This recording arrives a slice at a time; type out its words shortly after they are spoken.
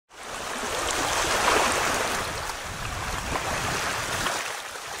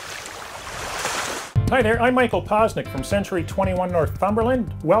Hi there, I'm Michael Poczynek from Century 21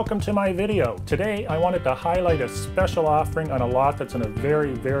 Northumberland. Welcome to my video. Today I wanted to highlight a special offering on a lot that's in a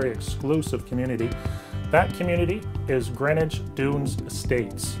very, very exclusive community. That community is Greenwich Dunes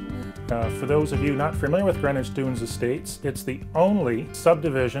Estates. For those of you not familiar with Greenwich Dunes Estates, it's the only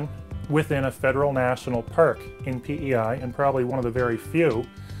subdivision within a federal national park in PEI, and probably one of the very few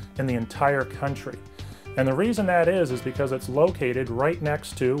in the entire country. And the reason that is because it's located right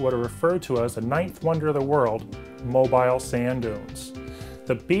next to what are referred to as the ninth wonder of the world, mobile sand dunes.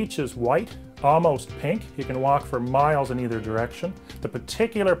 The beach is white, almost pink. You can walk for miles in either direction. The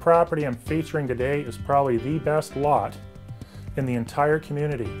particular property I'm featuring today is probably the best lot in the entire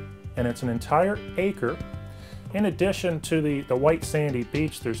community. And it's an entire acre. In addition to the white sandy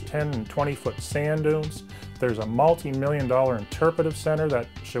beach, there's 10 and 20 foot sand dunes. There's a multi-million-dollar interpretive center that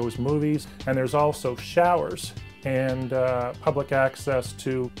shows movies, and there's also showers and public access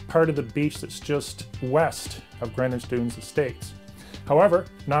to part of the beach that's just west of Greenwich Dunes Estates. However,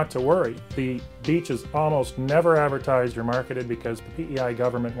 not to worry, the beach is almost never advertised or marketed because the PEI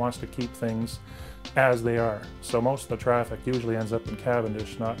government wants to keep things as they are. So most of the traffic usually ends up in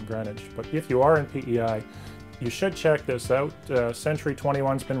Cavendish, not in Greenwich. But if you are in PEI, you should check this out. Century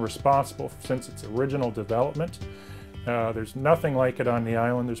 21's been responsible since its original development. There's nothing like it on the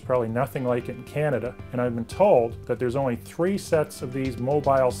island. There's probably nothing like it in Canada. And I've been told that there's only 3 sets of these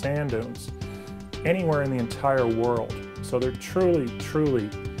mobile sand dunes anywhere in the entire world. So they're truly, truly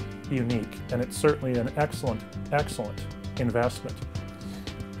unique. And it's certainly an excellent, excellent investment.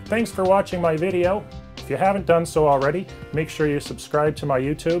 Thanks for watching my video. If you haven't done so already, make sure you subscribe to my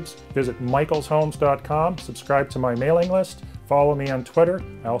YouTubes, visit michaelshomes.com, subscribe to my mailing list, follow me on Twitter.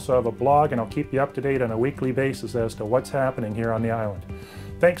 I also have a blog, and I'll keep you up to date on a weekly basis as to what's happening here on the island.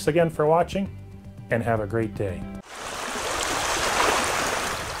 Thanks again for watching, and have a great day.